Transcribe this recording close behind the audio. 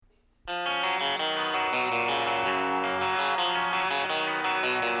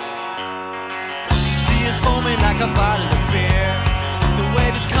a bottle of beer. The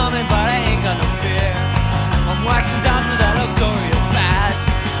wave is coming, but I ain't got no fear. I'm waxing down to that look go real fast.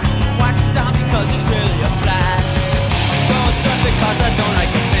 I'm waxing down because it's really a blast. I'm going surf because I don't like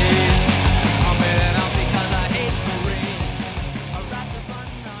the face. I'm heading out because I hate the race. Our rats are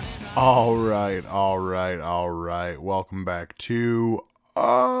running on and on. All right. Welcome back to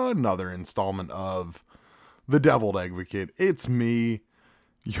another installment of The Deviled Eggvocate. It's me,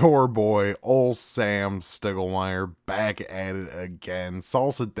 your boy, old Sam Stiglmeyer, back at it again.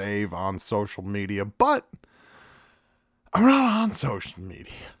 Salsa Dave on social media, but I'm not on social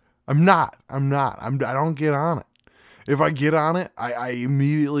media. I'm not. I don't get on it. If I get on it, I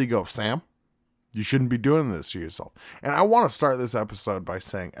immediately go, Sam, you shouldn't be doing this to yourself. And I want to start this episode by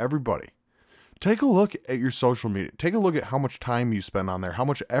saying, everybody, take a look at your social media. Take a look at how much time you spend on there, how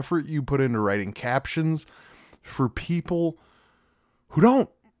much effort you put into writing captions for people who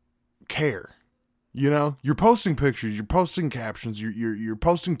don't care. You know, you're posting pictures, you're posting captions, you're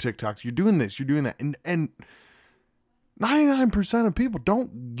posting TikToks, you're doing this, you're doing that. And 99% of people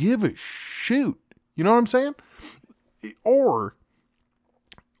don't give a shoot. You know what I'm saying? Or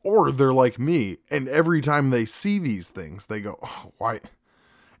they're like me, and every time they see these things, they go, oh, why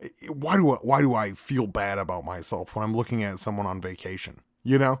do I feel bad about myself when I'm looking at someone on vacation?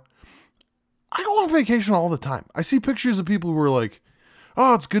 You know? I go on vacation all the time. I see pictures of people who are like,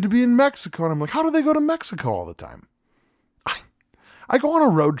 oh, it's good to be in Mexico. And I'm like, how do they go to Mexico all the time? I go on a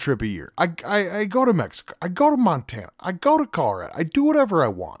road trip a year. I go to Mexico. I go to Montana. I go to Colorado. I do whatever I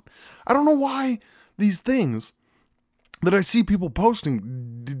want. I don't know why these things that I see people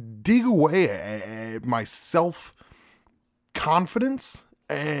posting dig away at my self-confidence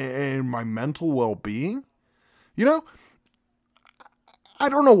and my mental well-being. You know? I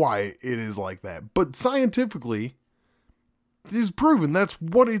don't know why it is like that, but scientifically, it is proven that's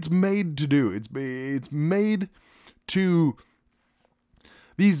what it's made to do. It's made to...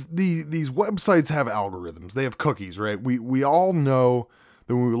 These websites have algorithms. They have cookies, right? We all know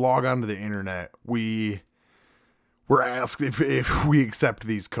that when we log onto the internet, we're asked if we accept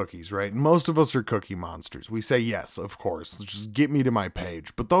these cookies, right? And most of us are cookie monsters. We say yes, of course. Just get me to my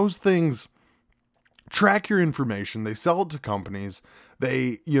page. But those things track your information. They sell it to companies.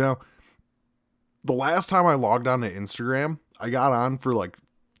 The last time I logged on to Instagram, I got on for like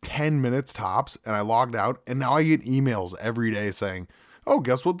 10 minutes tops and I logged out, and now I get emails every day saying, oh,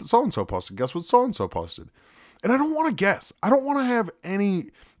 guess what so-and-so posted? Guess what so-and-so posted? And I don't want to guess. I don't want to have any,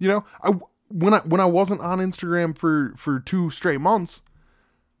 when I wasn't on Instagram for 2 straight months,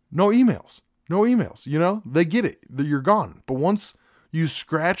 no emails, they get it. You're gone. But once you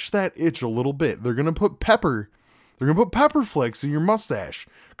scratch that itch a little bit, they're going to put pepper flakes in your mustache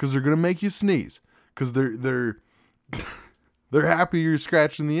because they're going to make you sneeze because they're happy you're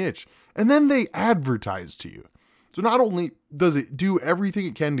scratching the itch. And then they advertise to you. So not only does it do everything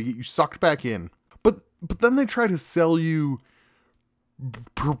it can to get you sucked back in, but then they try to sell you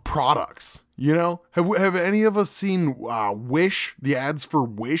products, you know? Have any of us seen Wish, the ads for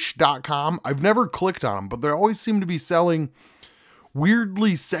Wish.com? I've never clicked on them, but they always seem to be selling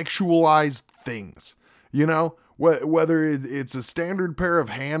weirdly sexualized things, you know? Whether it's a standard pair of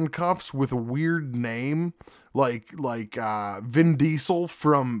handcuffs with a weird name, like Vin Diesel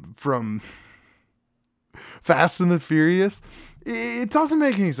from Fast and the Furious, it doesn't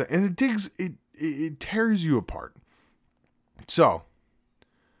make any sense, and it tears you apart. So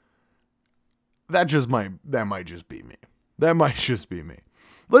that might just be me.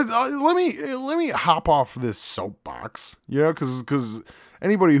 Let me hop off this soapbox, because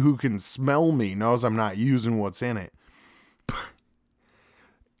anybody who can smell me knows I'm not using what's in it.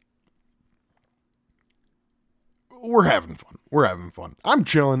 We're having fun. I'm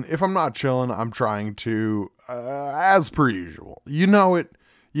chilling. If I'm not chilling, I'm trying to, as per usual. You know it.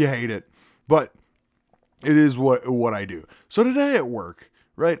 You hate it. But it is what I do. So today at work,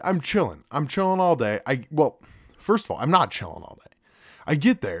 right, I'm chilling. I'm chilling all day. First of all, I'm not chilling all day. I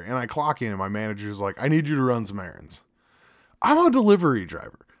get there and I clock in and my manager's like, I need you to run some errands. I'm a delivery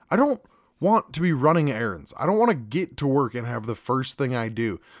driver. I don't want to be running errands. I don't want to get to work and have the first thing I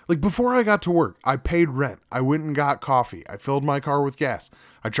do. Like before I got to work, I paid rent. I went and got coffee. I filled my car with gas.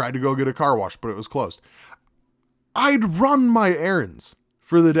 I tried to go get a car wash, but it was closed. I'd run my errands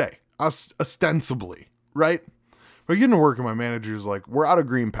for the day, ostensibly, right? But I get into work and my manager's like, we're out of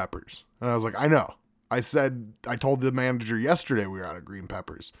green peppers. And I was like, I know. I told the manager yesterday we were out of green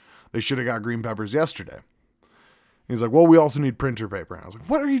peppers. They should have got green peppers yesterday. He's like, well, we also need printer paper. And I was like,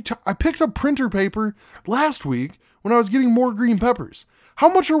 what are you I picked up printer paper last week when I was getting more green peppers.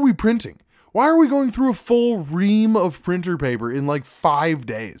 How much are we printing? Why are we going through a full ream of printer paper in like 5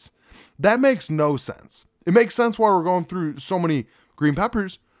 days? That makes no sense. It makes sense why we're going through so many green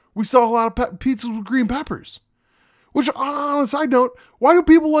peppers. We sell a lot of pizzas with green peppers. Which, on a side note, why do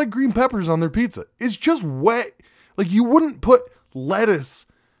people like green peppers on their pizza? It's just wet. Like, you wouldn't put lettuce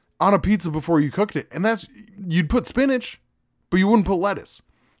on a pizza before you cooked it. And you'd put spinach, but you wouldn't put lettuce.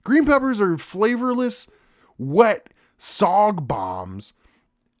 Green peppers are flavorless, wet sog bombs.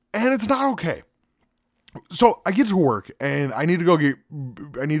 And it's not okay. So I get to work and I need to go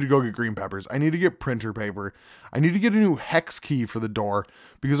get green peppers. I need to get printer paper. I need to get a new hex key for the door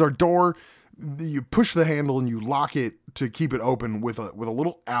because our door, you push the handle and you lock it to keep it open with a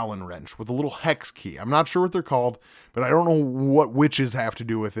little Allen wrench, with a little hex key. I'm not sure what they're called, but I don't know what witches have to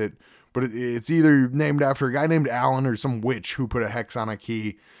do with it. But it's either named after a guy named Allen or some witch who put a hex on a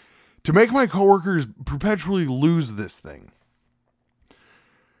key to make my coworkers perpetually lose this thing.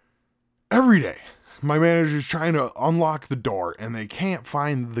 Every day, my manager's trying to unlock the door and they can't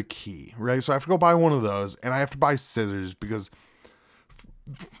find the key, right? So I have to go buy one of those and I have to buy scissors because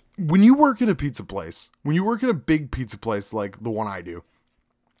when you work in a pizza place, when you work in a big pizza place like the one I do,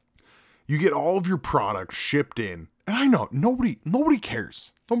 you get all of your products shipped in. And I know nobody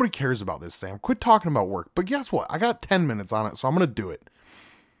cares. Nobody cares about this, Sam. Quit talking about work. But guess what? I got 10 minutes on it, so I'm going to do it.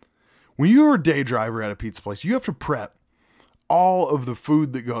 When you're a day driver at a pizza place, you have to prep all of the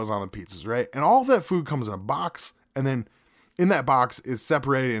food that goes on the pizzas, right? And all of that food comes in a box, and then in that box is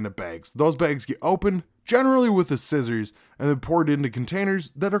separated into bags. Those bags get opened, generally with the scissors, and then poured into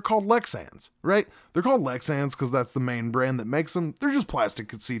containers that are called Lexans, right? They're called Lexans because that's the main brand that makes them. They're just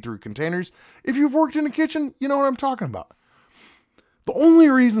plastic see-through containers. If you've worked in a kitchen, you know what I'm talking about. The only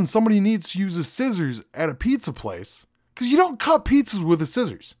reason somebody needs to use a scissors at a pizza place, because you don't cut pizzas with a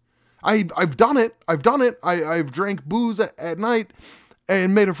scissors. I've done it. I've drank booze at night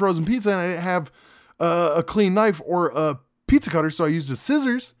and made a frozen pizza, and I didn't have a clean knife or a pizza cutter, so I used a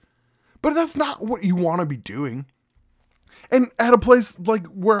scissors. But that's not what you want to be doing. And at a place like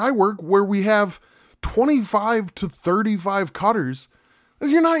where I work, where we have 25 to 35 cutters,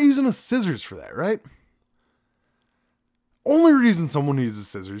 you're not using a scissors for that, right? Only reason someone uses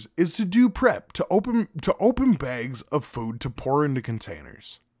scissors is to do prep, to open bags of food to pour into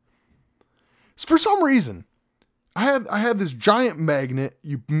containers. So for some reason, I had this giant magnet.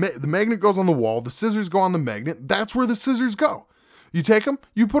 The magnet goes on the wall. The scissors go on the magnet. That's where the scissors go. You take them,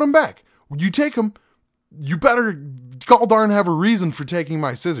 you put them back. You take them, you better gall darn have a reason for taking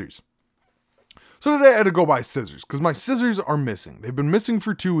my scissors. So today I had to go buy scissors because my scissors are missing. They've been missing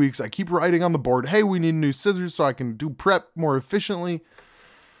for 2 weeks. I keep writing on the board, hey, we need new scissors so I can do prep more efficiently.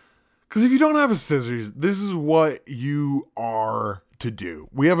 Because if you don't have a scissors, this is what you are to do.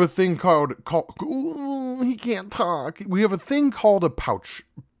 We have a thing called he can't talk. We have a thing called a pouch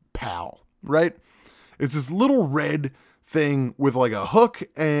pal, right? It's this little red thing with like a hook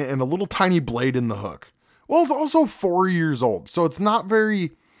and a little tiny blade in the hook. Well, it's also 4 years old, so it's not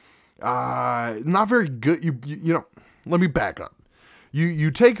very good. You know, let me back up. You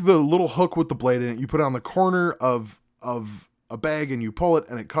take the little hook with the blade in it, you put it on the corner of a bag and you pull it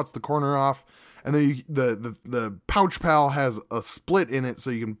and it cuts the corner off. And then the pouch pal has a split in it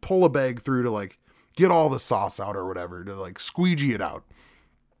so you can pull a bag through to like get all the sauce out or whatever, to like squeegee it out.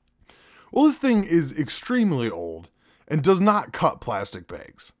 Well, this thing is extremely old and does not cut plastic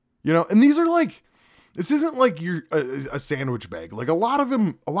bags, you know? And these are like, this isn't like a sandwich bag. Like a lot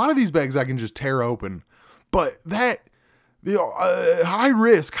of these bags I can just tear open, but that, you know, high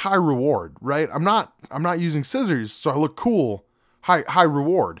risk, high reward, right? I'm not using scissors, so I look cool. High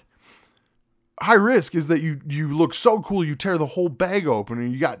reward. High risk is that you look so cool, you tear the whole bag open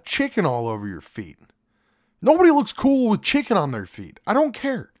and you got chicken all over your feet. Nobody looks cool with chicken on their feet. I don't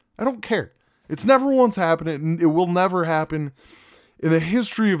care. It's never once happened, and it will never happen in the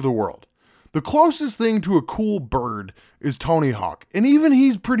history of the world. The closest thing to a cool bird is Tony Hawk, and even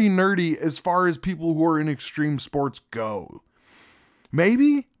he's pretty nerdy as far as people who are in extreme sports go.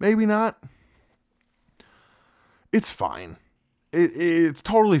 Maybe not. It's fine. It's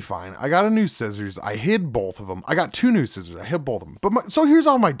totally fine. I got a new scissors. I hid both of them. I got 2 new scissors. I hid both of them. So here's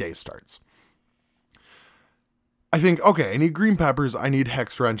how my day starts. I think, okay, I need green peppers. I need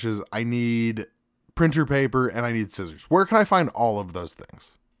hex wrenches. I need printer paper, and I need scissors. Where can I find all of those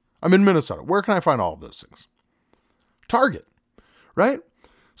things? I'm in Minnesota. Where can I find all of those things? Target, right?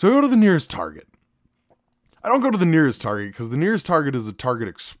 So I go to the nearest Target. I don't go to the nearest Target because the nearest Target is a Target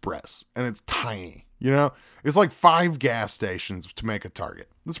Express, and it's tiny, you know? It's like 5 gas stations to make a Target.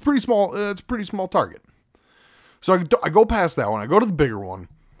 It's pretty small. It's a pretty small Target. So I go past that one. I go to the bigger one.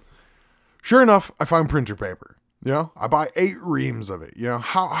 Sure enough, I find printer paper. You know, I buy 8 reams of it. You know,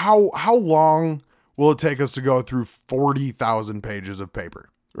 how long will it take us to go through 40,000 pages of paper,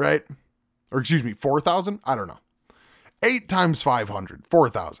 right? Or excuse me, 4,000? I don't know. 8 times 500,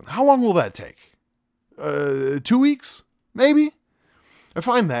 4,000. How long will that take? 2 weeks? Maybe? I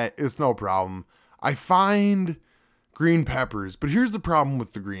find that it's no problem. I find green peppers, but here's the problem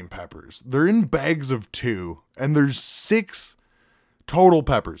with the green peppers. They're in bags of 2, and there's 6 total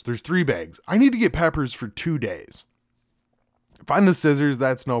peppers. There's 3 bags. I need to get peppers for 2 days. Find the scissors,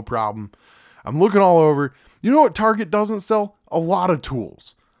 that's no problem. I'm looking all over. You know what Target doesn't sell? A lot of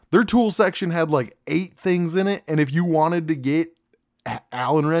tools. Their tool section had like 8 things in it, and if you wanted to get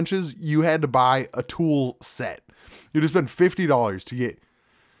Allen wrenches, you had to buy a tool set. You'd have spent $50 to get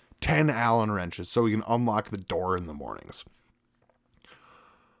 10 Allen wrenches so we can unlock the door in the mornings.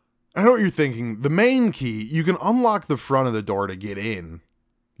 I know what you're thinking. The main key, you can unlock the front of the door to get in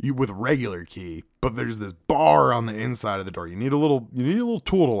with a regular key, but there's this bar on the inside of the door. You need a little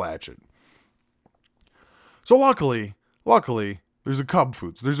tool to latch it. So luckily, there's a Cub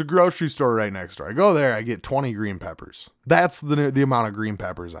Foods. There's a grocery store right next door. I go there, I get 20 green peppers. That's the amount of green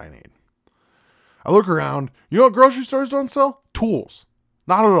peppers I need. I look around. You know what grocery stores don't sell? Tools.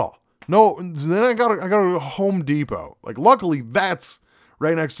 Not at all. No, then I got to go to Home Depot. Like, luckily, that's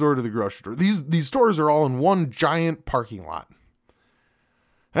right next door to the grocery store. These stores are all in one giant parking lot.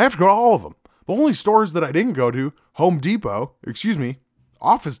 And I have to go to all of them. The only stores that I didn't go to,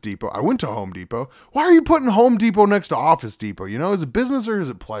 Office Depot. I went to Home Depot. Why are you putting Home Depot next to Office Depot? You know, is it business or is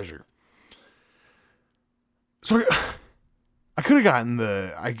it pleasure? So I could have gotten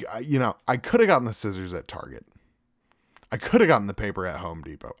I could have gotten the scissors at Target. I could have gotten the paper at Home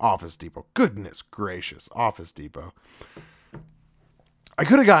Depot, Office Depot. Goodness gracious, Office Depot. I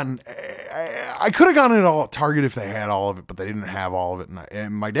could have gotten it all at Target if they had all of it, but they didn't have all of it.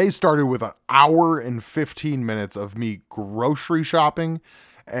 And my day started with an hour and 15 minutes of me grocery shopping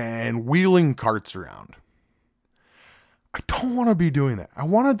and wheeling carts around. I don't want to be doing that. I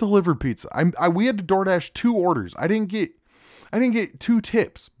want to deliver pizza. We had to DoorDash 2 orders. I didn't get 2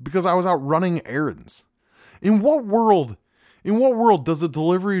 tips because I was out running errands. In what world does a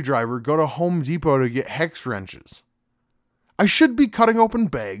delivery driver go to Home Depot to get hex wrenches? I should be cutting open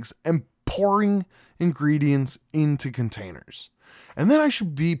bags and pouring ingredients into containers. And then I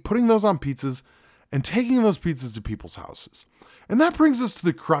should be putting those on pizzas and taking those pizzas to people's houses. And that brings us to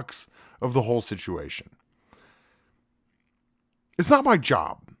the crux of the whole situation. It's not my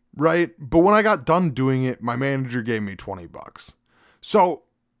job, right? But when I got done doing it, my manager gave me $20. So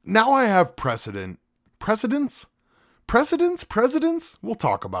now I have precedents? We'll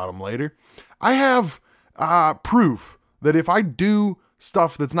talk about them later. I have proof that if I do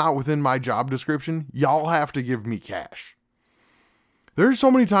stuff that's not within my job description, y'all have to give me cash. There's so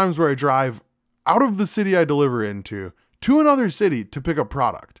many times where I drive out of the city I deliver into to another city to pick up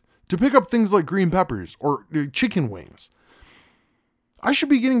product, to pick up things like green peppers or chicken wings. I should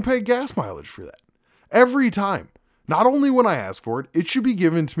be getting paid gas mileage for that. Every time. Not only when I ask for it, it should be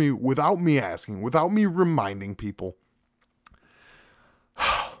given to me without me asking, without me reminding people.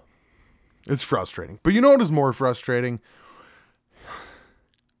 It's frustrating. But you know what is more frustrating?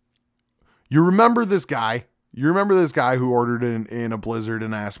 You remember this guy who ordered in a Blizzard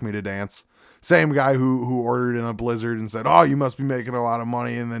and asked me to dance? Same guy who ordered in a Blizzard and said, "Oh, you must be making a lot of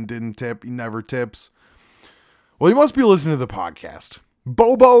money," and then didn't tip. He never tips. Well, you must be listening to the podcast.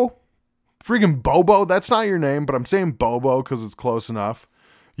 Bobo. Freaking Bobo. That's not your name, but I'm saying Bobo because it's close enough.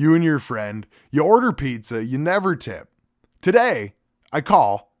 You and your friend. You order pizza. You never tip. Today, I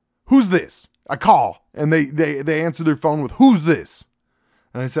call. "Who's this?" I call, and they answer their phone with, "Who's this?"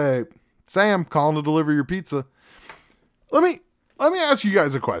 And I say, "Sam, calling to deliver your pizza." Let me ask you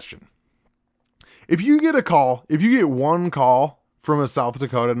guys a question. If you get one call from a South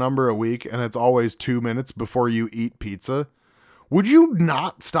Dakota number a week, and it's always 2 minutes before you eat pizza, would you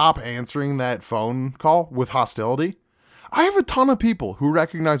not stop answering that phone call with hostility? I have a ton of people who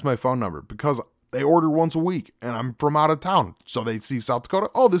recognize my phone number because they order once a week, and I'm from out of town. So they see South Dakota.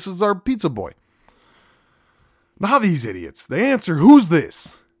 "Oh, this is our pizza boy." Not these idiots. They answer, "Who's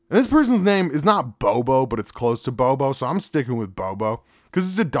this?" And this person's name is not Bobo, but it's close to Bobo. So I'm sticking with Bobo because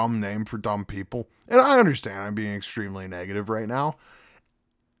it's a dumb name for dumb people. And I understand I'm being extremely negative right now.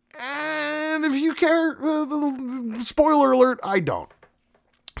 And if you care, spoiler alert, I don't.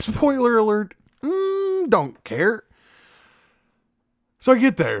 Spoiler alert, don't care. So I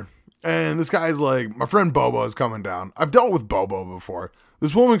get there. And this guy's like, "My friend Bobo is coming down." I've dealt with Bobo before.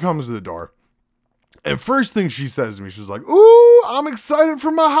 This woman comes to the door. And first thing she says to me, she's like, "Ooh, I'm excited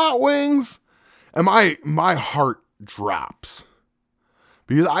for my hot wings." And my heart drops.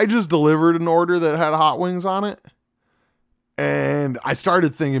 Because I just delivered an order that had hot wings on it. And I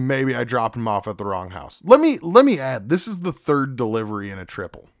started thinking maybe I dropped them off at the wrong house. Let me add, this is the 3rd delivery in a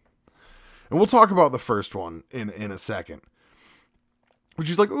triple. And we'll talk about the first one in a second. But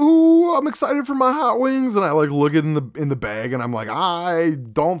she's like, ooh, I'm excited for my hot wings. And I like look in the bag and I'm like, I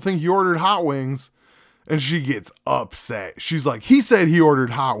don't think you ordered hot wings. And she gets upset. She's like, he said he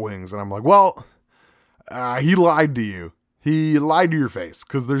ordered hot wings. And I'm like, well, he lied to you. He lied to your face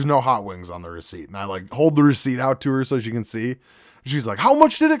because there's no hot wings on the receipt. And I like hold the receipt out to her so she can see. She's like, how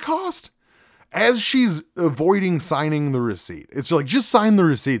much did it cost? As she's avoiding signing the receipt. It's like, just sign the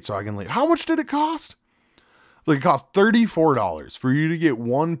receipt so I can leave. How much did it cost? Like, it cost $34 for you to get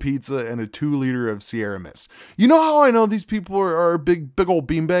one pizza and a 2-liter of Sierra Mist. You know how I know these people are big old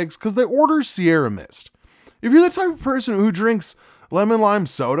beanbags? Because they order Sierra Mist. If you're the type of person who drinks lemon lime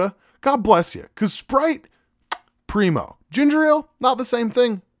soda, God bless you. Because Sprite, primo. Ginger ale, not the same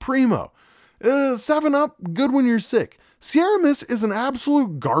thing, primo. 7-Up, good when you're sick. Sierra Mist is an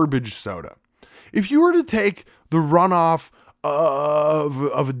absolute garbage soda. If you were to take the runoff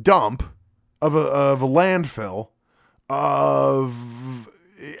of a dump, of a landfill, of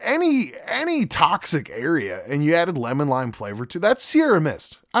any toxic area, and you added lemon lime flavor to that's Sierra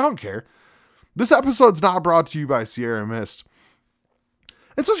Mist. I don't care. This episode's not brought to you by Sierra Mist.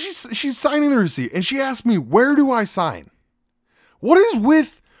 And so she's signing the receipt, and she asked me, where do I sign? What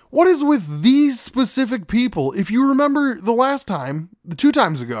is with these specific people? If you remember the last time, the 2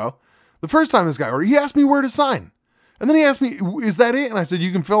 times ago, the first time this guy ordered, he asked me where to sign. And then he asked me, is that it? And I said,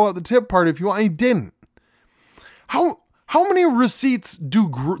 you can fill out the tip part if you want. He didn't. How many receipts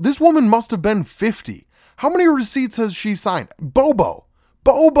this woman must have been 50. How many receipts has she signed? Bobo,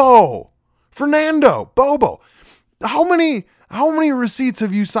 Fernando, Bobo. How many receipts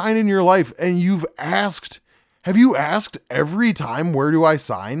have you signed in your life? And have you asked every time, where do I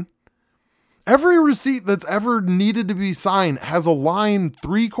sign? Every receipt that's ever needed to be signed has a line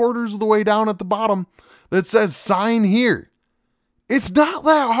 3/4 of the way down at the bottom that says sign here. It's not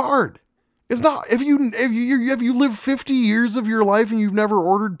that hard. It's not. If you lived 50 years of your life and you've never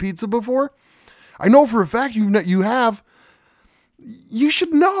ordered pizza before, I know for a fact you have. You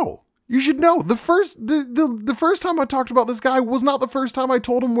should know. You should know. The first time I talked about this guy was not the first time I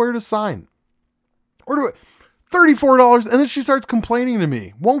told him where to sign. Or do it. $34, and then she starts complaining to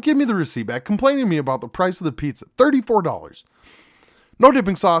me. Won't give me the receipt back, complaining to me about the price of the pizza. $34. No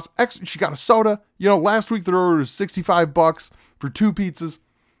dipping sauce. She got a soda. You know, last week their order was $65 for 2 pizzas.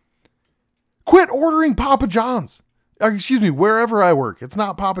 Quit ordering Papa John's. Excuse me, wherever I work. It's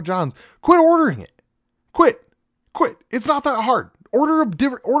not Papa John's. Quit ordering it. Quit. It's not that hard. Order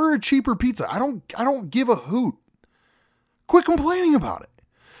a cheaper pizza. I don't give a hoot. Quit complaining about it.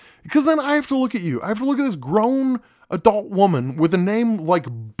 Because then I have to look at you. I have to look at this grown adult woman with a name like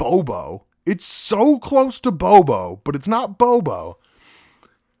Bobo. It's so close to Bobo, but it's not Bobo.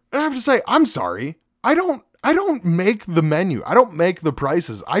 And I have to say, I'm sorry. I don't make the menu. I don't make the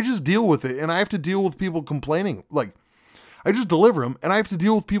prices. I just deal with it, and I have to deal with people complaining. Like, I just deliver them, and I have to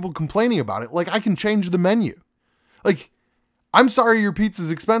deal with people complaining about it. Like, I can change the menu. Like, I'm sorry your pizza's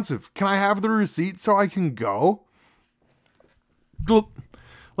expensive. Can I have the receipt so I can go? Well,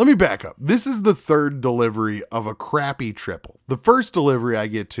 let me back up. This is the 3rd delivery of a crappy triple. The first delivery I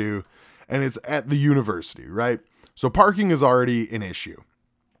get to, and it's at the university, right? So parking is already an issue.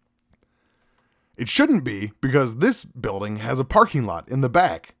 It shouldn't be, because this building has a parking lot in the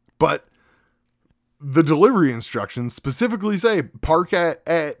back, but the delivery instructions specifically say park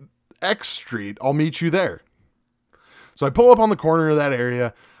at X Street. I'll meet you there. So I pull up on the corner of that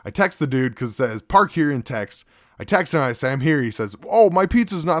area. I text the dude because it says park here in text. I text him, I say, I'm here. He says, oh, my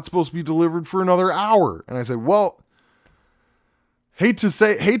pizza's not supposed to be delivered for another hour. And I said, well, hate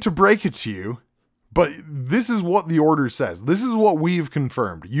to break it to you, but this is what the order says. This is what we've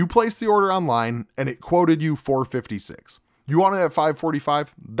confirmed. You placed the order online and it quoted you $4.56. You want it at $5.45?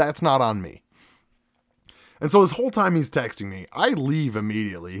 That's not on me. And so this whole time he's texting me, I leave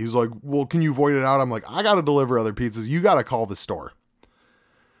immediately. He's like, well, can you void it out? I'm like, I got to deliver other pizzas. You got to call the store.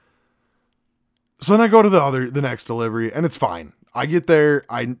 So then I go to the next delivery, and it's fine. I get there,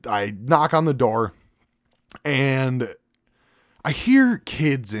 I knock on the door, and I hear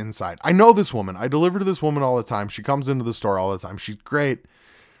kids inside. I know this woman. I deliver to this woman all the time. She comes into the store all the time. She's great.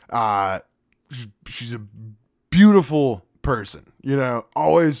 She's a beautiful person, you know,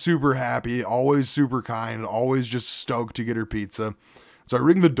 always super happy, always super kind, always just stoked to get her pizza. So I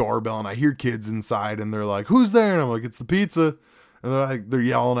ring the doorbell, and I hear kids inside, and they're like, who's there? And I'm like, it's the pizza. And they're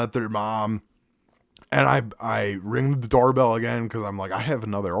yelling at their mom. And I ring the doorbell again because I'm like, I have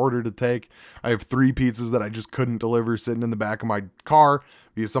another order to take. I have 3 pizzas that I just couldn't deliver sitting in the back of my car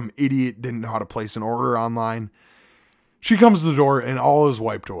because some idiot didn't know how to place an order online. She comes to the door and all is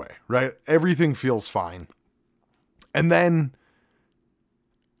wiped away, right? Everything feels fine. And then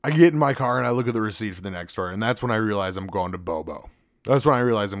I get in my car and I look at the receipt for the next order, and that's when I realize I'm going to Bobo.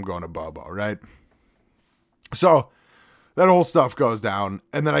 Right? So that whole stuff goes down,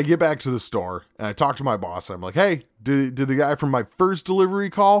 and then I get back to the store, and I talk to my boss, and I'm like, hey, did the guy from my first delivery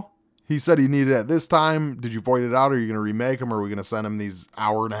call? He said he needed it at this time. Did you void it out? Are you going to remake them? Or are we going to send him these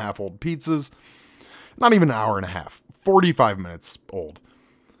hour-and-a-half old pizzas? Not even an hour and a half. 45 minutes old.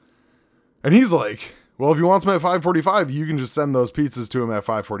 And he's like, well, if he wants them at 5:45, you can just send those pizzas to him at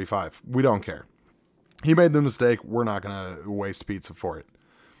 5:45. We don't care. He made the mistake. We're not going to waste pizza for it.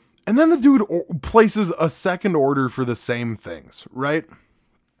 And then the dude places a second order for the same things, right?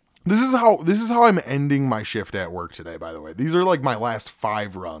 This is how I'm ending my shift at work today, by the way. These are like my last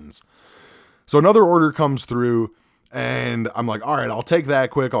 5 runs. So another order comes through, and I'm like, all right, I'll take that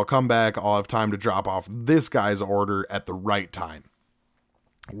quick. I'll come back. I'll have time to drop off this guy's order at the right time.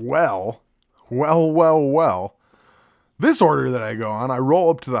 Well. This order that I go on, I roll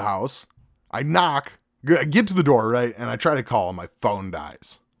up to the house. I knock, I get to the door, right? And I try to call, and my phone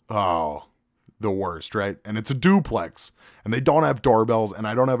dies. Oh, the worst, right? And it's a duplex, and they don't have doorbells, and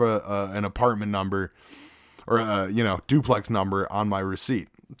I don't have an apartment number or a, duplex number on my receipt.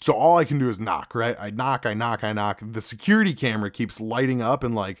 So all I can do is knock, right? I knock. The security camera keeps lighting up,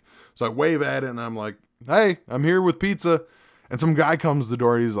 and so I wave at it, and I'm like, hey, I'm here with pizza. And some guy comes to the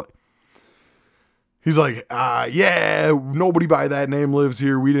door, and he's like, yeah, nobody by that name lives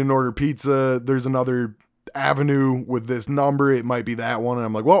here. We didn't order pizza. There's another avenue with this number. It might be that one. And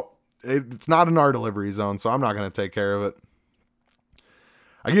I'm like, well, it's not in our delivery zone, so I'm not going to take care of it.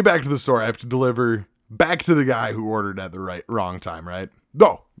 I get back to the store. I have to deliver back to the guy who ordered at the wrong time, right?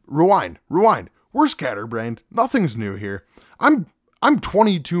 No, rewind. We're scatterbrained. Nothing's new here. I'm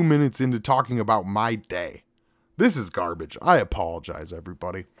 22 minutes into talking about my day. This is garbage. I apologize,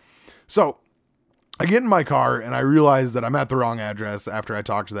 everybody. So I get in my car and I realize that I'm at the wrong address after I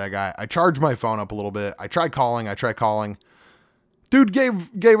talk to that guy. I charge my phone up a little bit. I try calling. Dude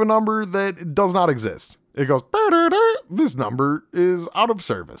gave a number that does not exist. It goes, this number is out of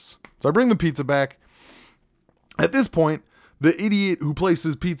service. So I bring the pizza back. At this point, the idiot who placed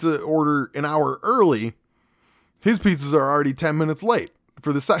his pizza order an hour early, his pizzas are already 10 minutes late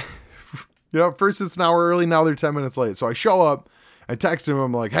for the second. First it's an hour early, now they're 10 minutes late. So I show up, I text him,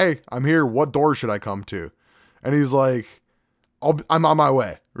 I'm like, hey, I'm here. What door should I come to? And he's like, I'm on my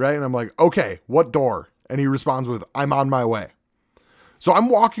way, right? And I'm like, okay, what door? And he responds with, I'm on my way. So I'm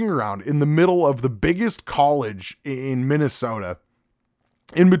walking around in the middle of the biggest college in Minnesota,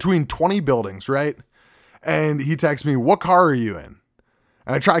 in between 20 buildings, right? And he texts me, what car are you in?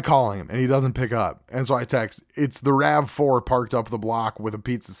 And I try calling him, and he doesn't pick up. And so I text, it's the RAV4 parked up the block with a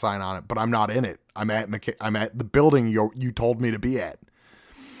pizza sign on it, but I'm not in it. I'm at the building you told me to be at.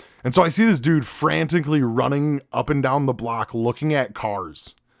 And so I see this dude frantically running up and down the block looking at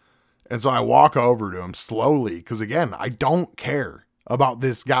cars. And so I walk over to him slowly, because again, I don't care about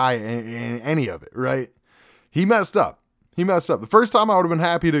this guy and any of it, right? He messed up. The first time I would have been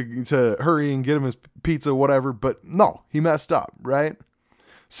happy to hurry and get him his pizza, whatever, but no, he messed up, right?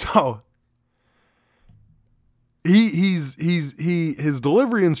 So his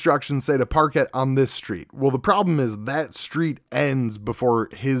delivery instructions say to park on this street. Well, the problem is that street ends before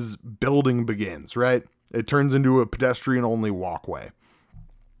his building begins, right? It turns into a pedestrian only walkway.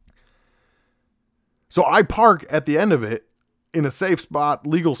 So I park at the end of it in a safe spot,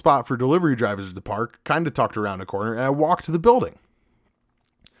 legal spot for delivery drivers to park, kind of tucked around a corner, and I walk to the building.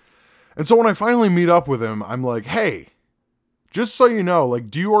 And so when I finally meet up with him, I'm like, hey, just so you know,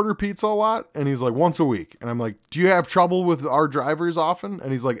 do you order pizza a lot? And he's like, once a week. And I'm like, do you have trouble with our drivers often?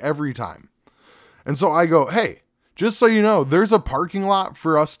 And he's like, every time. And so I go, hey, just so you know, there's a parking lot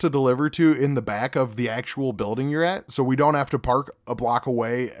for us to deliver to in the back of the actual building you're at. So we don't have to park a block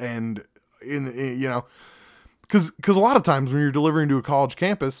away and because a lot of times when you're delivering to a college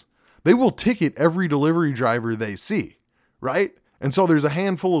campus, they will ticket every delivery driver they see, right? And so there's a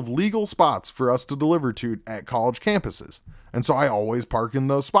handful of legal spots for us to deliver to at college campuses. And so I always park in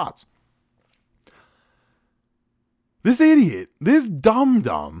those spots. This idiot, this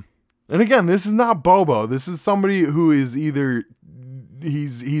dum-dum, and again, this is not Bobo. This is somebody who is either,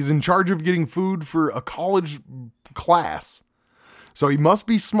 he's in charge of getting food for a college class. So he must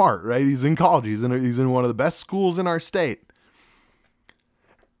be smart, right? He's in college. He's in one of the best schools in our state.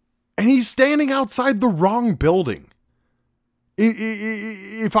 And he's standing outside the wrong building.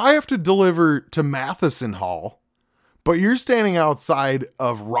 If I have to deliver to Matheson Hall, but you're standing outside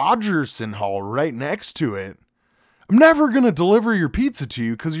of Rogerson Hall right next to it, I'm never going to deliver your pizza to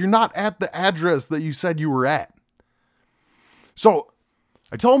you because you're not at the address that you said you were at. So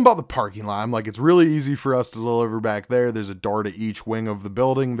I tell them about the parking lot. I'm like, it's really easy for us to deliver back there. There's a door to each wing of the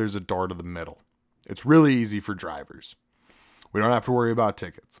building. There's a door to the middle. It's really easy for drivers. We don't have to worry about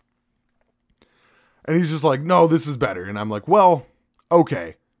tickets. And he's just like, no, this is better. And I'm like, well,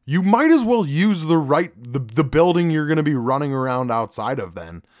 okay. You might as well use the building you're going to be running around outside of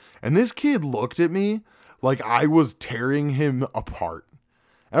then. And this kid looked at me like I was tearing him apart.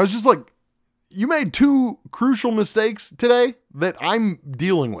 And I was just like, you made two crucial mistakes today that I'm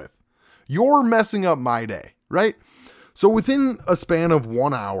dealing with. You're messing up my day, right? So within a span of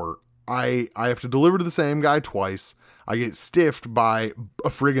 1 hour, I have to deliver to the same guy twice. I get stiffed by a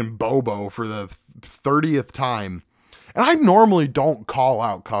friggin' Bobo for the 30th time. And I normally don't call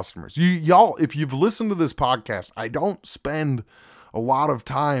out customers. Y'all, if you've listened to this podcast, I don't spend a lot of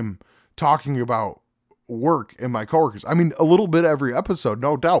time talking about work and my coworkers. I mean, a little bit every episode,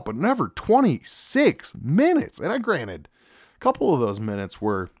 no doubt, but never 26 minutes. And granted, a couple of those minutes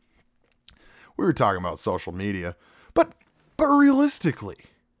were, we were talking about social media, but realistically,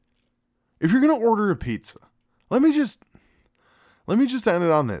 if you're going to order a pizza, let me just end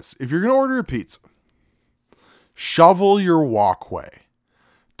it on this. If you're going to order a pizza, shovel your walkway.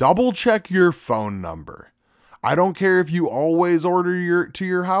 Double check your phone number. I don't care if you always order to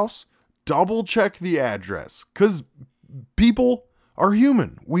your house. Double check the address. Because people are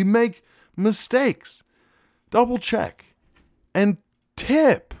human. We make mistakes. Double check. And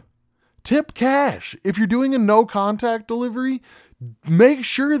tip. Tip cash. If you're doing a no contact delivery, make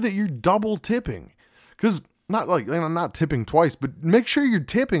sure that you're double tipping. Because not tipping twice, but make sure you're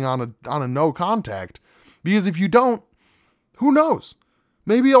tipping on a no contact. Because if you don't, who knows?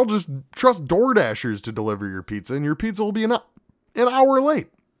 Maybe I'll just trust DoorDashers to deliver your pizza and your pizza will be an hour late.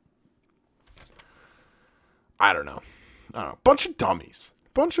 I don't know. Bunch of dummies.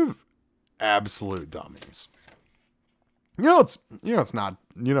 Bunch of absolute dummies. It's not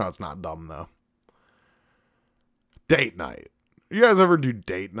dumb though. Date night. You guys ever do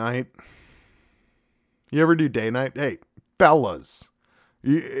date night? You ever do date night? Hey, fellas.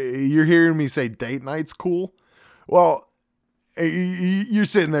 You're hearing me say date night's cool? Well, you're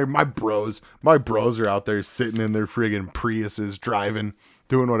sitting there, my bros are out there sitting in their friggin' Priuses driving,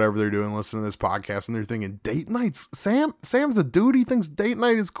 doing whatever they're doing, listening to this podcast, and they're thinking, date nights? Sam's a dude, he thinks date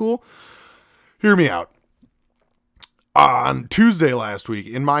night is cool? Hear me out. On Tuesday last week,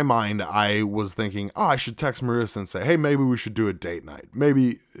 in my mind, I was thinking, I should text Marissa and say, hey, maybe we should do a date night.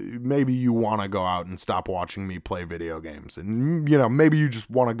 Maybe you want to go out and stop watching me play video games. And, maybe you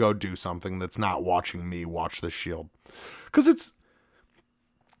just want to go do something that's not watching me watch The Shield. Because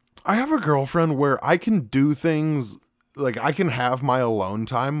I have a girlfriend where I can do things, like I can have my alone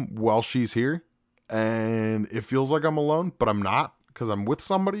time while she's here. And it feels like I'm alone, but I'm not. Because I'm with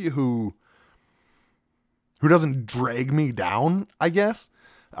somebody who doesn't drag me down, I guess.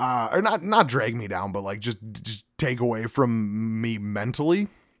 Or not drag me down, but like just take away from me mentally.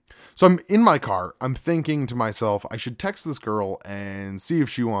 So I'm in my car. I'm thinking to myself, I should text this girl and see if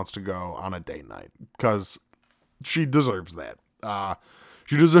she wants to go on a date night. Because she deserves that.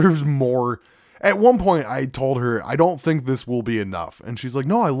 She deserves more. At one point, I told her, I don't think this will be enough. And she's like,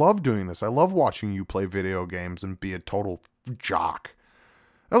 no, I love doing this. I love watching you play video games and be a total jock.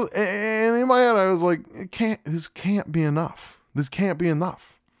 And in my head, I was like, this can't be enough. This can't be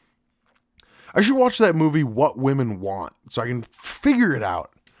enough. I should watch that movie, What Women Want, so I can figure it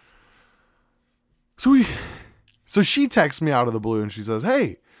out. So she texts me out of the blue and she says,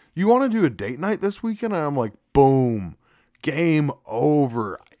 hey, you want to do a date night this weekend? And I'm like, boom, game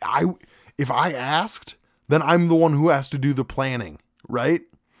over. If I asked, then I'm the one who has to do the planning, right?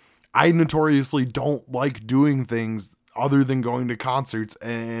 I notoriously don't like doing things other than going to concerts,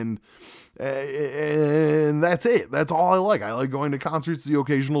 and that's it. That's all I like. I like going to concerts, the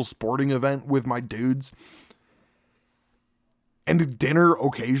occasional sporting event with my dudes, and dinner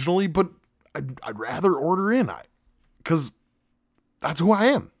occasionally, but I'd rather order in, because that's who I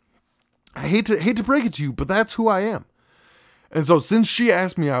am. I hate to break it to you, but that's who I am. And so since she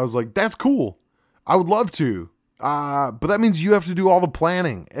asked me, I was like, that's cool. I would love to. But that means you have to do all the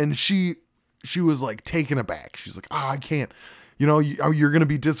planning. And she was like taken aback. She's like, I can't, you're going to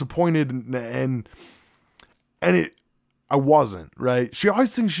be disappointed. And I wasn't, right? She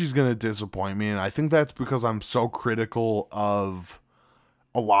always thinks she's going to disappoint me. And I think that's because I'm so critical of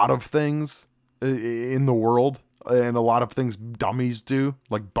a lot of things in the world and a lot of things dummies do,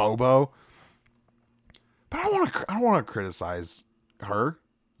 like Bobo. But I don't want to criticize her.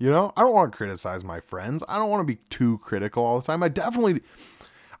 I don't want to criticize my friends. I don't want to be too critical all the time.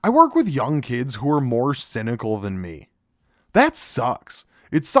 I work with young kids who are more cynical than me. That sucks.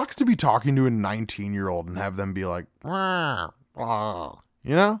 It sucks to be talking to a 19-year-old and have them be like,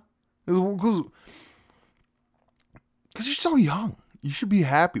 You know? Because you're so young. You should be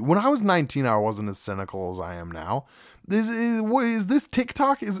happy. When I was 19, I wasn't as cynical as I am now. Is this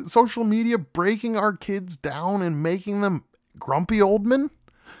TikTok? Is it social media breaking our kids down and making them grumpy old men?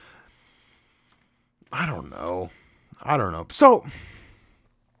 I don't know. So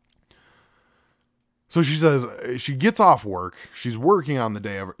she says she gets off work. She's working on the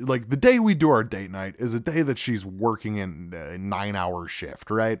day of, like, the day we do our date night is a day that she's working in a 9-hour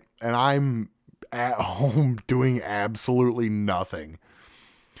shift, right? And I'm at home doing absolutely nothing.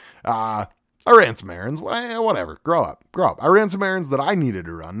 I ran some errands. Whatever. Grow up. I ran some errands that I needed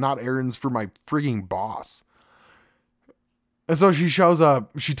to run, not errands for my freaking boss. And so she shows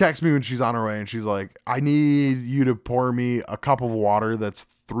up. She texts me when she's on her way, and she's like, I need you to pour me a cup of water that's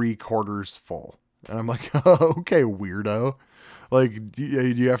 3/4 full. And I'm like, okay, weirdo. Like, do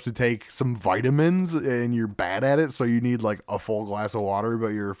you have to take some vitamins and you're bad at it, so you need like a full glass of water, but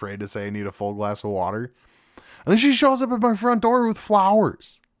you're afraid to say I need a full glass of water? And then she shows up at my front door with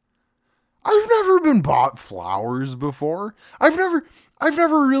flowers. I've never been bought flowers before. I've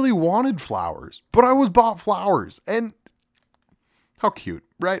never really wanted flowers, but I was bought flowers. And how cute,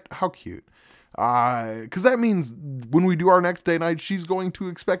 right? How cute. Because that means when we do our next day night, she's going to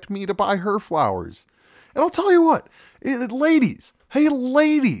expect me to buy her flowers. And I'll tell you what, ladies, I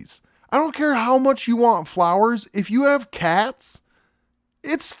don't care how much you want flowers. If you have cats,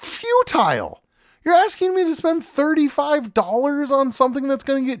 it's futile. You're asking me to spend $35 on something that's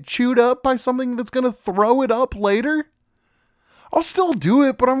going to get chewed up by something that's going to throw it up later? I'll still do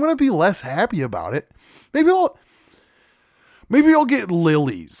it, but I'm going to be less happy about it. Maybe I'll get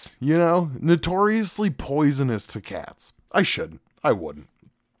lilies, notoriously poisonous to cats. I shouldn't. I wouldn't.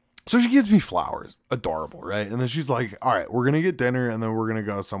 So she gives me flowers. Adorable, right? And then she's like, all right, we're going to get dinner and then we're going to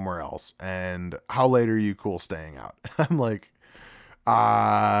go somewhere else. And how late are you cool staying out? I'm like,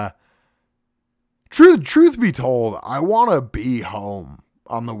 truth be told, I want to be home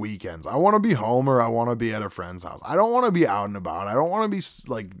on the weekends. I want to be home or I want to be at a friend's house. I don't want to be out and about. I don't want to be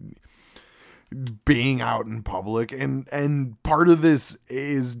like being out in public. And part of this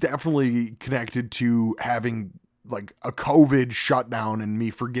is definitely connected to having like a COVID shutdown and me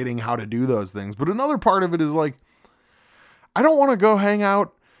forgetting how to do those things. But another part of it is like, I don't want to go hang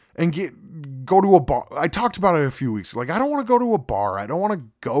out and go to a bar. I talked about it a few weeks ago. Like, I don't want to go to a bar. I don't want to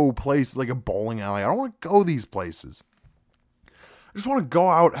go place like a bowling alley. I don't want to go these places. I just want to go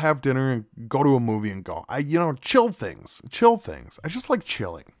out, have dinner, and go to a movie and go. Chill things. I just like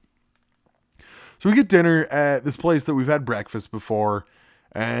chilling. So we get dinner at this place that we've had breakfast before,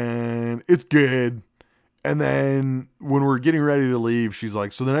 and it's good. And then when we're getting ready to leave, she's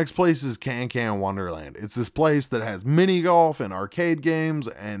like, so the next place is Can Wonderland. It's this place that has mini golf and arcade games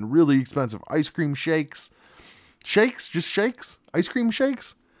and really expensive ice cream shakes. Shakes? Just shakes? Ice cream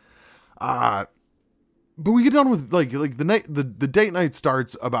shakes? But we get done with like the date night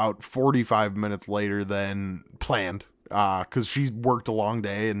starts about 45 minutes later than planned. Cause she worked a long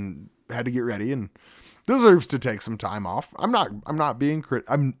day and had to get ready and deserves to take some time off. I'm not being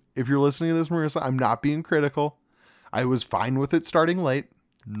if you're listening to this, Marissa, I'm not being critical. I was fine with it starting late.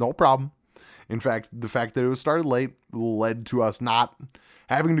 No problem. In fact, the fact that it was started late led to us not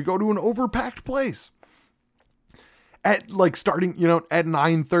having to go to an overpacked place. At like starting, at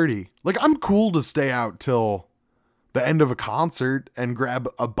 9:30. Like, I'm cool to stay out till the end of a concert and grab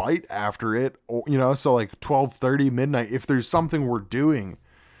a bite after it, or, so like 12:30, midnight, if there's something we're doing.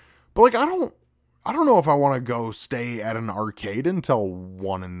 But like, I don't know if I want to go stay at an arcade until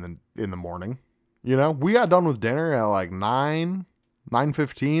 1 in the morning. We got done with dinner at like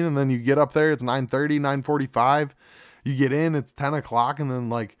 9:15, and then you get up there, it's 9:30, 9:45. You get in, it's 10 o'clock, and then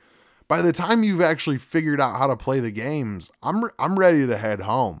like by the time you've actually figured out how to play the games, I'm ready to head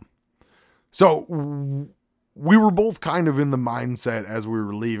home. So we were both kind of in the mindset as we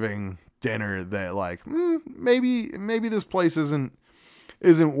were leaving dinner that like, maybe this place isn't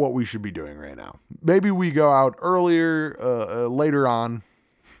what we should be doing right now. Maybe we go out earlier, later on.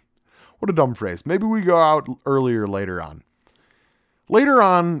 What a dumb phrase. Maybe we go out earlier later on. Later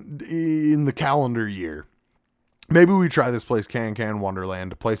on in the calendar year, maybe we try this place, Can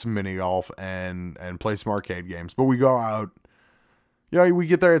Wonderland, to play some mini golf and play some arcade games. But we go out, we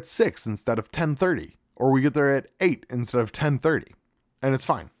get there at 6 instead of 10:30. Or we get there at 8 instead of 10:30. And it's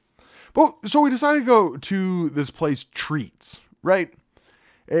fine. But so we decided to go to this place, Treats, right?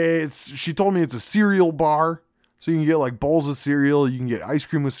 She told me it's a cereal bar, so you can get like bowls of cereal, you can get ice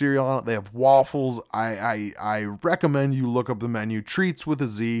cream with cereal on it. They have waffles. I recommend you look up the menu, Treats with a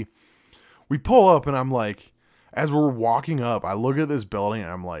Z. We pull up and I'm like, as we're walking up, I look at this building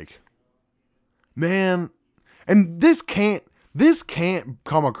and I'm like, man, and this can't this can't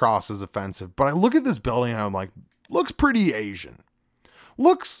come across as offensive, but I look at this building and I'm like, looks pretty Asian.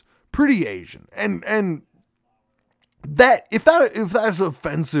 Looks pretty Asian. And that if that's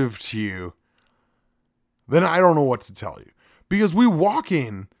offensive to you, then I don't know what to tell you. Because we walk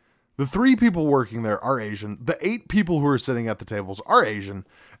in, the 3 people working there are Asian. The 8 people who are sitting at the tables are Asian.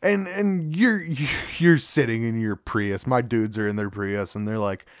 And you're sitting in your Prius. My dudes are in their Prius and they're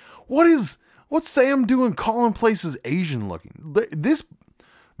like, what's Sam doing calling places Asian looking?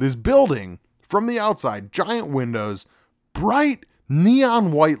 This building from the outside, giant windows, bright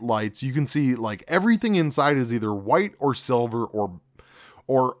neon white lights. You can see like everything inside is either white or silver or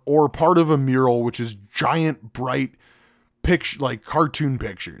part of a mural, which is giant bright picture, like cartoon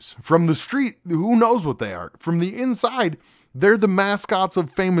pictures from the street. Who knows what they are? From the inside, they're the mascots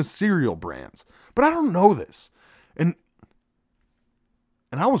of famous cereal brands. But I don't know this. And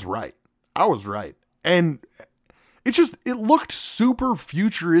I was right. And it looked super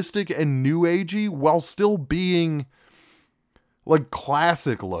futuristic and new agey while still being like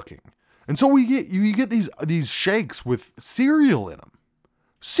classic looking. And so you get these shakes with cereal in them.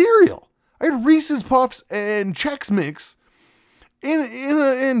 Cereal. I had Reese's Puffs and Chex Mix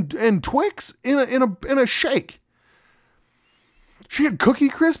and Twix in a shake. She had Cookie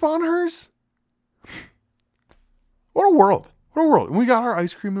Crisp on hers. What a world. And we got our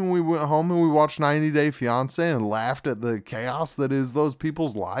ice cream and we went home and we watched 90 Day Fiance and laughed at the chaos that is those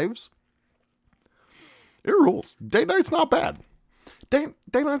people's lives. It rules. Date night's not bad. Date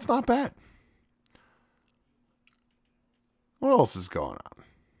night's not bad. What else is going on?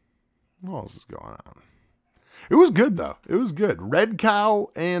 It was good though. It was good. Red Cow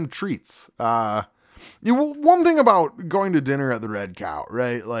and treats. One thing about going to dinner at the Red Cow,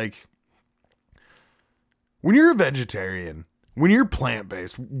 right? Like when you're a vegetarian, when you're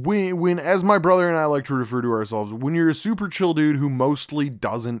plant-based, when as my brother and I like to refer to ourselves, when you're a super chill dude who mostly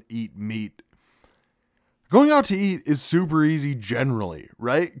doesn't eat meat, going out to eat is super easy generally,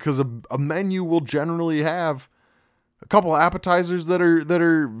 right? Because a menu will generally have a couple of appetizers that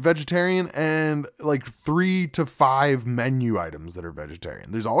are vegetarian and like 3 to 5 menu items that are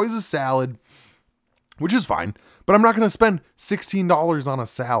vegetarian. There's always a salad, which is fine, but I'm not going to spend $16 on a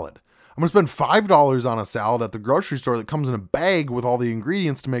salad. I'm going to spend $5 on a salad at the grocery store that comes in a bag with all the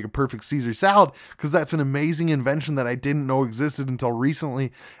ingredients to make a perfect Caesar salad, because that's an amazing invention that I didn't know existed until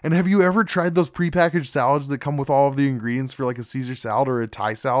recently. And have you ever tried those prepackaged salads that come with all of the ingredients for like a Caesar salad or a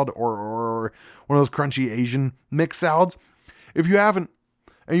Thai salad or one of those crunchy Asian mixed salads? If you haven't,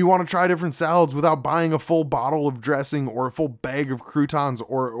 and you want to try different salads without buying a full bottle of dressing or a full bag of croutons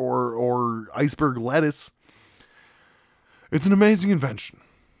or iceberg lettuce, it's an amazing invention.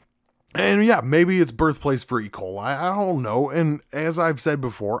 And yeah, maybe it's birthplace for E. coli. I don't know. And as I've said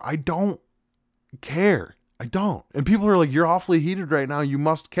before, I don't care. I don't. And people are like, you're awfully heated right now. You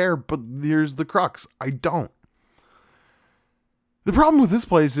must care. But here's the crux. I don't. The problem with this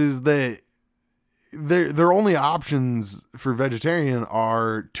place is that their only options for vegetarian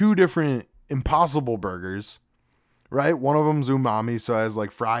are 2 different Impossible burgers, right? One of them's umami, so it has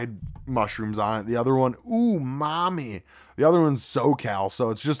like fried mushrooms on it. The other one, umami. The other one's SoCal, so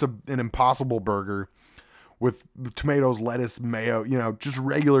it's just an Impossible burger with tomatoes, lettuce, mayo, just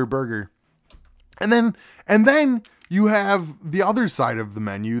regular burger. And then you have the other side of the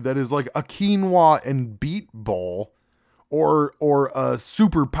menu that is like a quinoa and beet bowl or a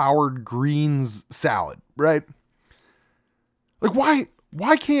super powered greens salad, right? Like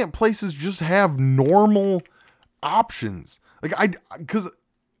why can't places just have normal options? Because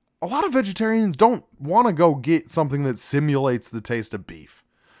a lot of vegetarians don't want to go get something that simulates the taste of beef.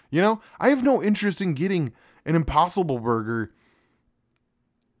 I have no interest in getting an Impossible burger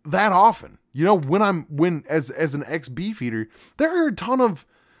that often. As an ex-beef eater, there are a ton of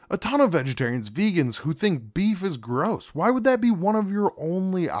vegetarians, vegans who think beef is gross. Why would that be one of your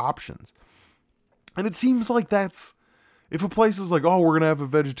only options? And it seems like if a place is like, oh, we're going to have a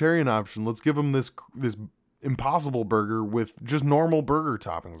vegetarian option, let's give them this Impossible burger with just normal burger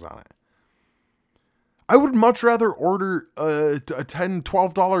toppings on it. I would much rather order a $10,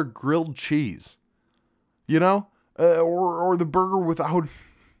 $12 grilled cheese, or the burger without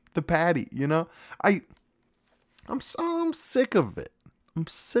the patty, I'm sick of it. I'm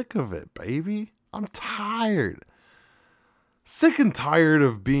sick of it, baby. I'm tired. Sick and tired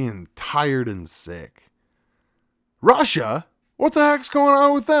of being tired and sick. Russia? What the heck's going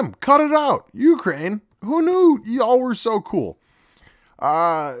on with them? Cut it out. Ukraine? Who knew y'all were so cool?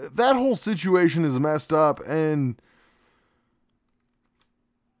 That whole situation is messed up, and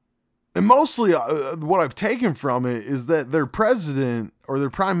mostly what I've taken from it is that their president or their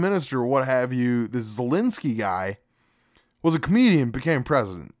prime minister, or what have you, this Zelensky guy, was a comedian, became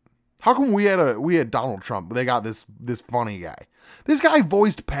president? How come we had Donald Trump, but they got this funny guy? This guy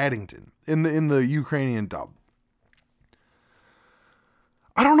voiced Paddington in the Ukrainian dub.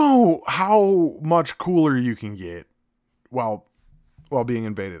 I don't know how much cooler you can get while being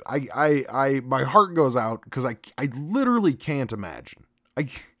invaded. My heart goes out because I literally can't imagine.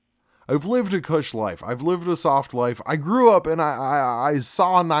 I've lived a cush life. I've lived a soft life. I grew up and I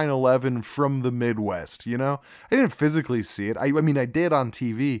saw 9/11 from the Midwest, you know? I didn't physically see it. I mean, I did on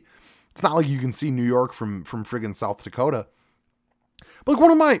TV. It's not like you can see New York from friggin' South Dakota. But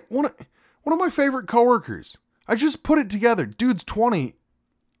like one of my favorite coworkers, I just put it together. Dude's 20.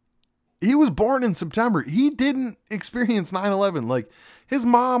 He was born in September. He didn't experience 9/11. Like, his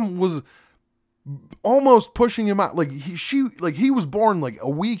mom was almost pushing him out. Like, he was born like a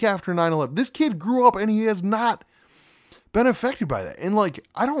week after 9/11. This kid grew up and he has not been affected by that. And like,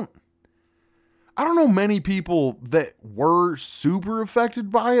 I don't know many people that were super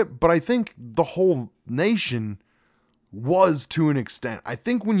affected by it, but I think the whole nation was to an extent. I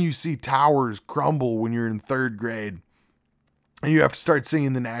think when you see towers crumble when you're in third grade and you have to start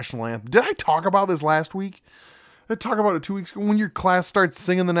singing the national anthem. Did I talk about this last week? Did I talk about it 2 weeks ago when your class starts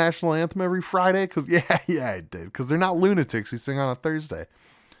singing the national anthem every Friday? Because yeah, I did. Because they're not lunatics who sing on a Thursday.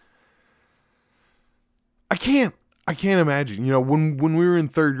 I can't imagine. You know, when we were in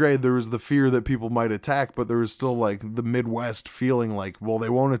third grade, there was the fear that people might attack, but there was still like the Midwest feeling like, well, they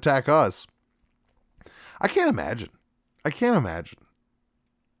won't attack us. I can't imagine. It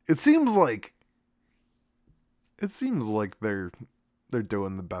seems like they're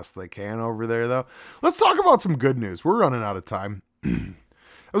doing the best they can over there, though. Let's talk about some good news. We're running out of time. I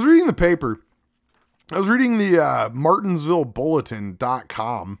was reading the paper. I was reading the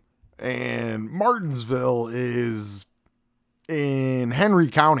MartinsvilleBulletin.com, and Martinsville is in Henry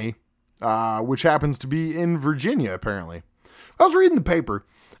County, which happens to be in Virginia, apparently. I was reading the paper,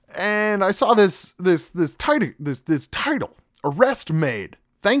 and I saw this title, Arrest Made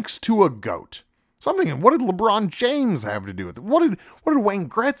Thanks to a Goat. So I'm thinking, what did LeBron James have to do with it? What did Wayne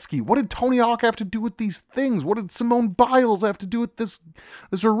Gretzky? What did Tony Hawk have to do with these things? What did Simone Biles have to do with this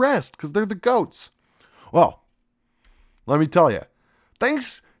arrest? Because they're the goats. Well, let me tell you,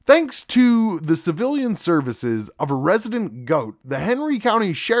 thanks to the civilian services of a resident goat, the Henry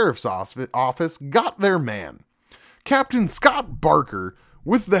County Sheriff's Office got their man. Captain Scott Barker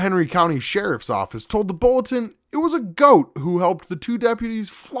with the Henry County Sheriff's Office told the Bulletin it was a goat who helped the two deputies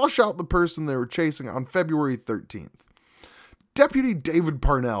flush out the person they were chasing on February 13th. Deputy David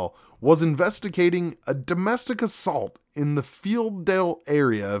Parnell was investigating a domestic assault in the Fielddale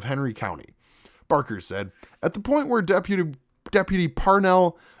area of Henry County. Barker said, at the point where Deputy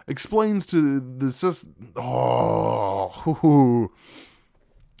Parnell explains to the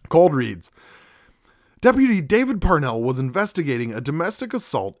cold reads. Deputy David Parnell was investigating a domestic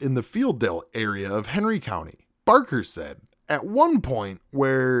assault in the Fielddale area of Henry County. Barker said, at one point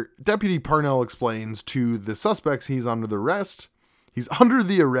where Deputy Parnell explains to the suspects he's under the arrest,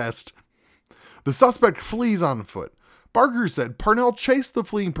 the suspect flees on foot. Barker said Parnell chased the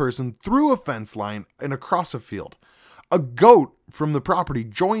fleeing person through a fence line and across a field. A goat from the property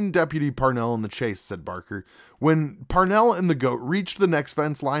joined Deputy Parnell in the chase, said Barker. When Parnell and the goat reached the next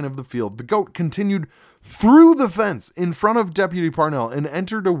fence line of the field, the goat continued through the fence in front of Deputy Parnell and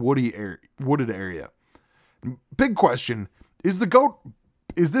entered a wooded area. Big question, is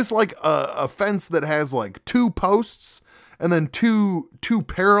this like a fence that has like two posts and then two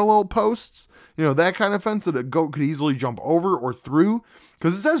parallel posts? You know, that kind of fence that a goat could easily jump over or through?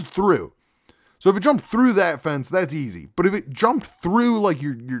 Because it says through. So if it jumped through that fence, that's easy. But if it jumped through like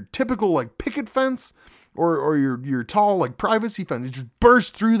your typical like picket fence or your tall like privacy fence, it just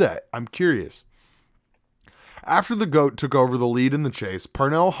burst through that. I'm curious. After the goat took over the lead in the chase,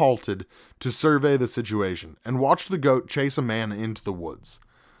 Parnell halted to survey the situation and watched the goat chase a man into the woods.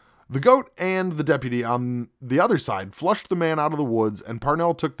 The goat and the deputy on the other side flushed the man out of the woods, and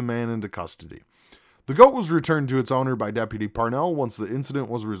Parnell took the man into custody. The goat was returned to its owner by Deputy Parnell once the incident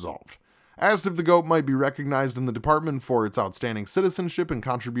was resolved. Asked if the goat might be recognized in the department for its outstanding citizenship and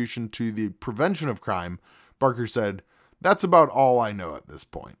contribution to the prevention of crime, Barker said, "That's about all I know at this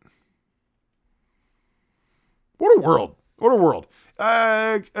point." What a world. What a world.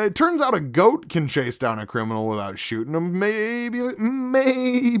 It turns out a goat can chase down a criminal without shooting him. Maybe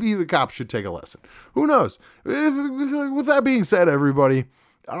the cops should take a lesson. Who knows? With that being said, everybody,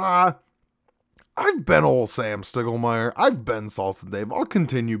 I've been old Sam Stiglmeyer. I've been Salsa Dave. I'll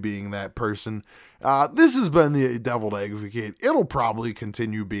continue being that person. This has been the Deviled Eggvocate. It'll probably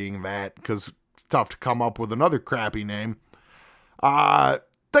continue being that because it's tough to come up with another crappy name.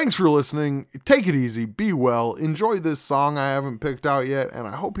 Thanks for listening. Take it easy. Be well. Enjoy this song I haven't picked out yet, and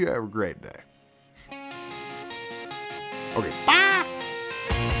I hope you have a great day. Okay, bye.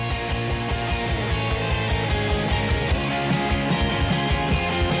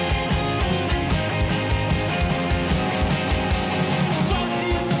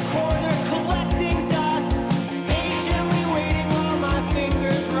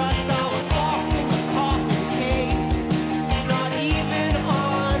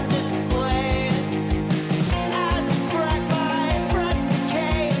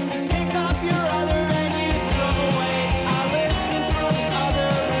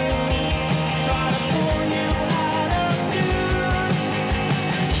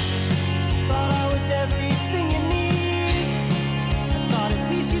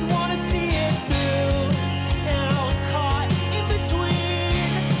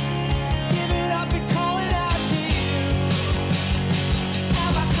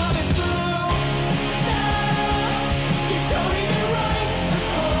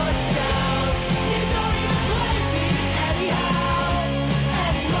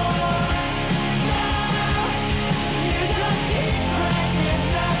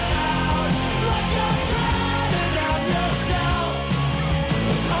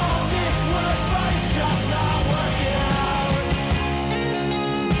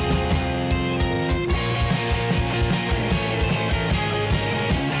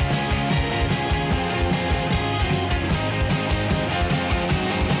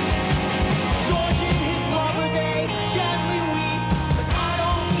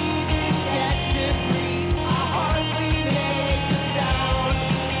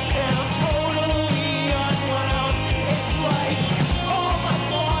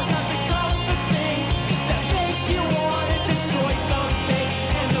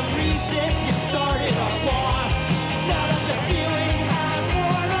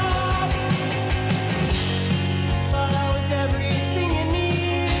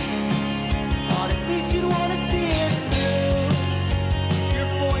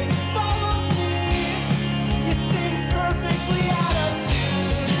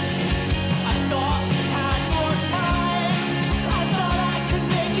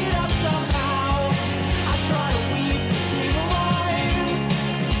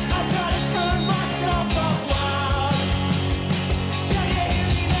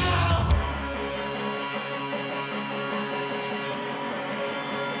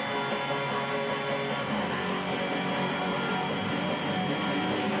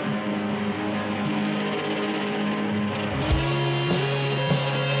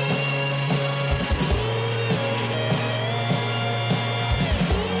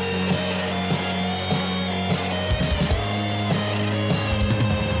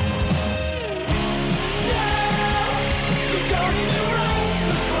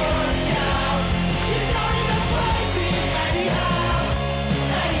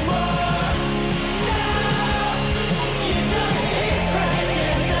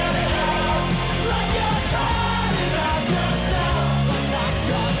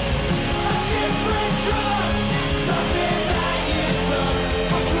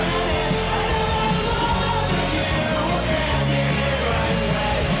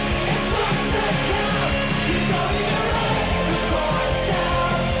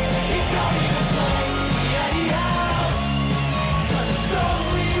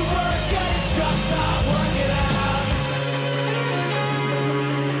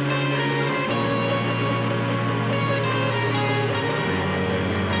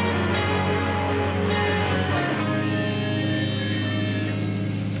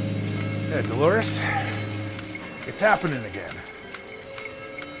 Dolores, it's happening again.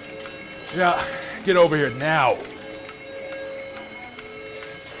 Yeah, get over here now.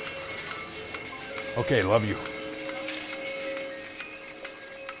 Okay, love you.